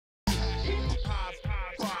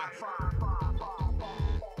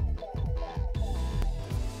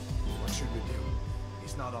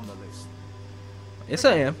on the list. Yes,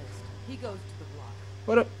 I am. He goes to the block.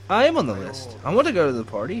 What? I am on the list. I want to go to the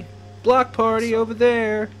party. Block party over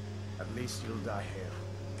there. At least you'll die here.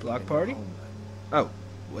 Block in party? your homeland. Oh,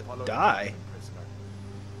 what? Follow Die? the prisoner.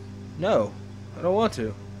 No, I don't want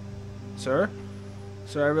to. Sir?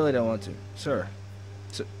 Sir, I really don't want to. Sir.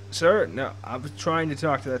 Sir? No, I was trying to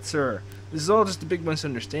talk to that sir. This is all just a big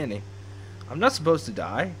misunderstanding. I'm not supposed to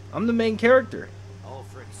die. I'm the main character.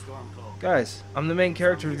 Guys, I'm the main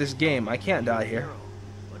character of this game. I can't die here.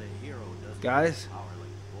 Guys,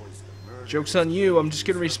 joke's on you. I'm just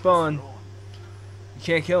gonna respawn. You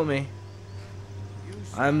can't kill me.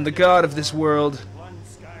 I'm the god of this world.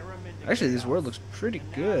 Actually, this world looks pretty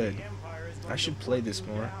good. I should play this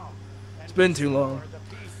more. It's been too long.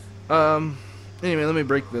 Anyway, let me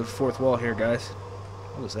break the fourth wall here, guys.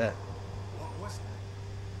 What was that?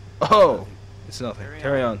 Oh, it's nothing.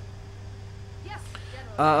 Carry on.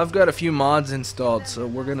 I've got a few mods installed, so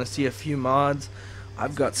we're gonna see a few mods.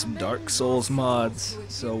 I've got some Dark Souls mods,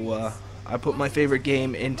 so I put my favorite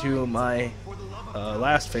game into my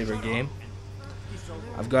last favorite game.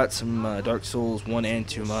 I've got some Dark Souls 1 and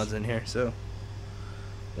 2 mods in here, so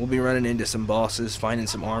we'll be running into some bosses, finding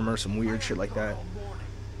some armor, some weird shit like that.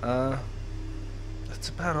 That's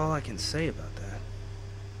about all I can say about that.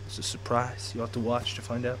 It's a surprise. You'll have to watch to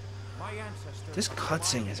find out. This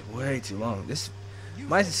cutscene is way too long.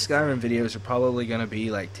 My Skyrim videos are probably gonna be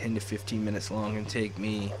like 10 to 15 minutes long and take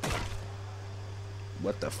me...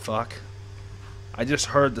 What the fuck? I just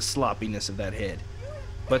heard the sloppiness of that hit.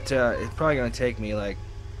 But it's probably gonna take me like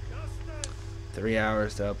 3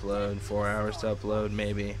 hours to upload, 4 hours to upload,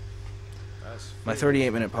 maybe. My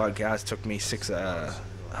 38-minute podcast took me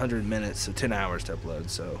 100 minutes, so 10 hours to upload,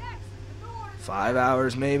 so 5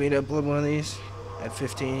 hours maybe to upload one of these at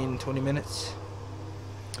 15, 20 minutes.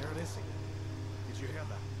 There it is again. Did you hear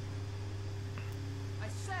that? I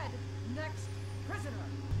said next prisoner.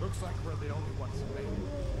 Looks like we're the only ones who made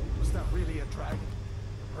it. Was that really a dragon?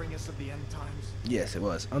 Bring us at the end times? Yes, it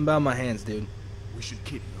was. Unbound my hands, dude. We should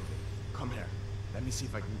keep moving. Come here. Let me see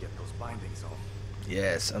if I can get those bindings off.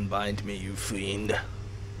 Yes, unbind me, you fiend.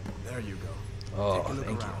 There you go. Oh, Take a look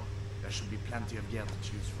thank around. you. There should be plenty of gear to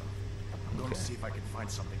choose from. I'm going to see if I can find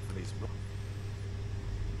something for these.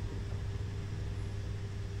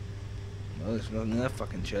 Well, there's nothing in that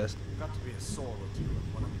fucking chest. Got to be a sword or two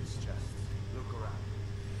in one of these chests. Look around.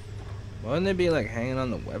 Wouldn't they be like hanging on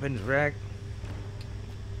the weapons rack?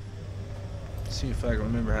 See if I can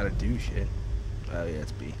remember how to do shit. Oh yeah,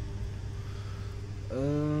 it's B.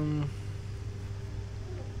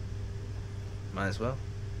 Might as well.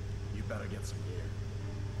 You better get some gear.